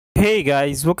Hey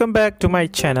guys, welcome back to my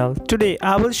channel. Today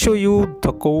I will show you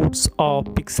the codes of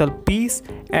Pixel Piece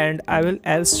and I will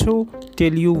also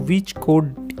tell you which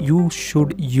code you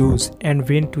should use and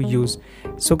when to use.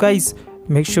 So guys,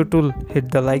 make sure to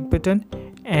hit the like button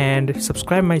and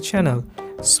subscribe my channel.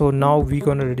 So now we're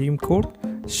gonna redeem code.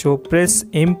 So press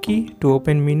M key to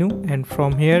open menu, and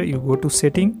from here you go to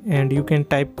setting and you can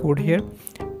type code here.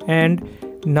 And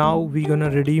now we're gonna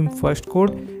redeem first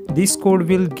code. This code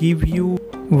will give you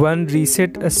one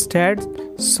reset stat,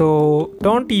 so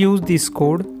don't use this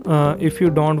code if you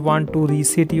don't want to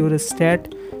reset your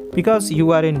stat because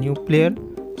you are a new player.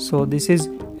 So this is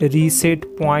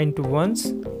reset point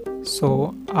once,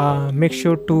 so make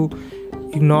sure to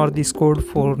ignore this code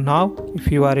for now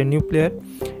if you are a new player.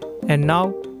 And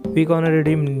now we're gonna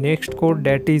redeem next code,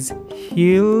 that is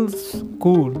heals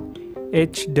cool,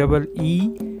 HEELSCOOL.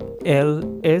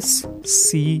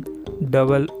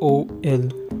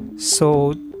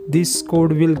 So this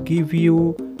code will give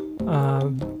you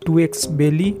 2x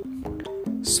belly,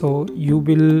 so you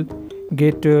will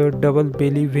get double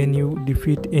belly when you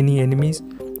defeat any enemies.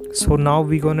 So now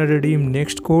we're gonna redeem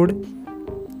next code,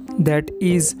 that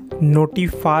is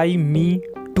notify me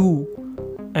too,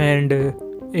 and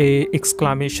a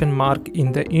exclamation mark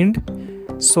in the end.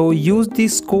 So use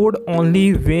this code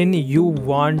only when you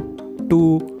want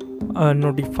to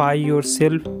notify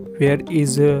yourself where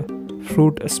is a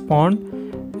fruit spawn,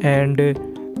 and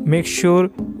make sure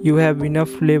you have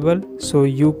enough level so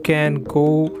you can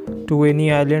go to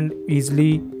any island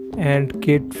easily and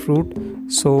get fruit.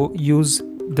 So use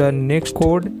the next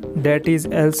code, that is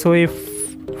also a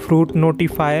fruit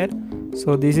notifier.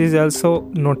 So this is also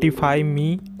notify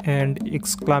me and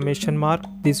exclamation mark.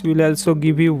 This will also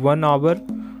give you 1 hour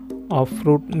of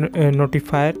fruit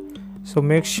notifier. So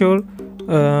make sure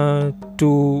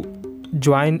to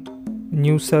join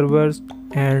new servers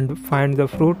and find the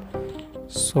fruit.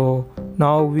 So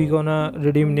now we're gonna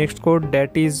redeem next code,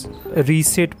 that is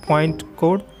reset point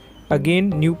code. Again,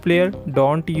 new player,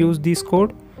 don't use this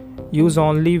code, use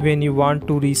only when you want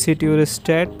to reset your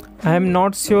stat. I am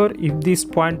not sure if this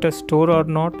point a store or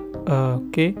not.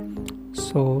 Okay,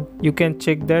 so you can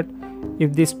check that.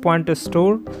 If this point a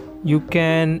store, you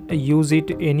can use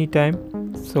it anytime.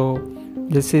 So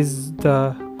this is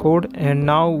the code. And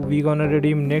now we're gonna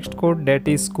redeem next code, that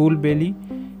is cool belly.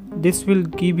 This will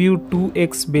give you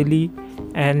 2x belly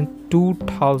and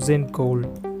 2000 gold.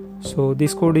 So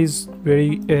this code is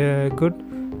very good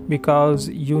because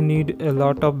you need a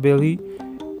lot of belly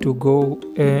to go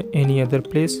any other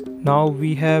place. Now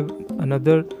we have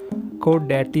another code,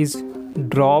 that is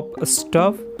drop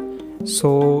stuff.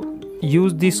 So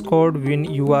use this code when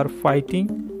you are fighting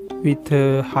with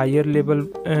higher level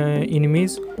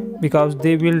enemies, because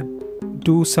they will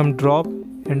do some drop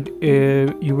and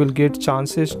you will get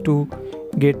chances to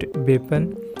get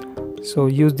weapon. So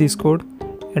use this code.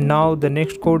 And now the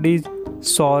next code is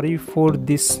sorry for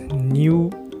this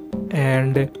new,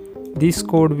 and this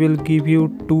code will give you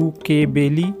 2k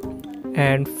belly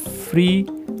and free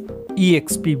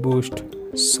exp boost.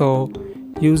 So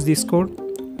use this code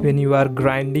when you are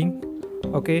grinding.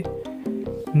 Okay,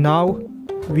 now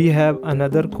we have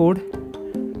another code.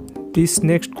 This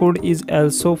next code is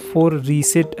also for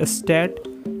reset stat.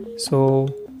 So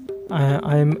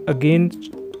I am again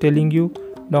telling you,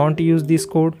 don't use this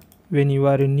code when you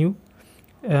are new.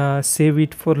 Save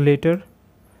it for later.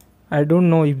 I don't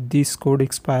know if this code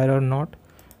expire or not,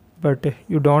 but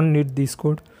you don't need this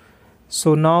code.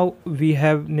 So now we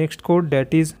have next code,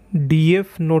 that is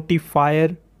df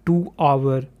notifier 2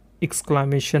 hour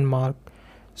exclamation mark.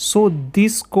 So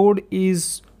this code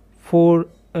is for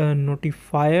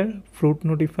notifier, fruit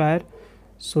notifier.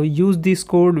 So use this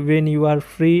code when you are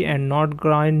free and not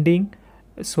grinding,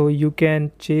 so you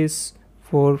can chase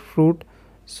for fruit.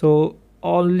 So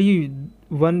only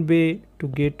one way to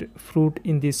get fruit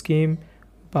in this game,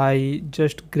 by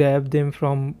just grab them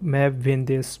from map when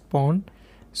they spawn.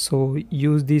 So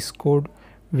use this code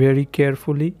very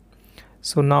carefully.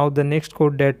 So now the next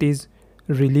code, that is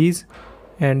release,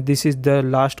 and this is the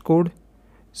last code.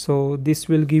 So this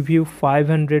will give you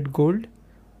 500 gold.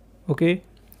 Okay,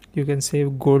 you can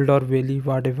save gold or belly,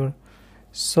 whatever.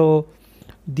 So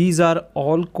these are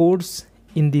all codes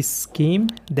in this game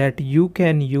that you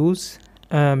can use.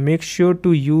 Make sure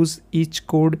to use each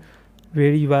code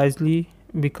very wisely,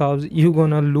 because you're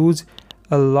gonna lose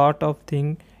a lot of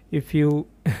things if you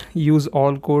use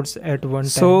all codes at one time.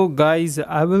 So guys,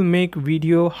 I will make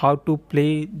video how to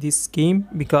play this game,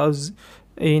 because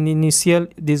in initial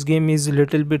this game is a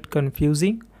little bit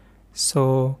confusing.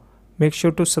 So make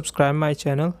sure to subscribe my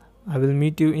channel. I will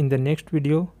meet you in the next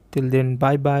video. Till then,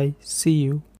 bye bye, see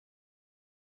you.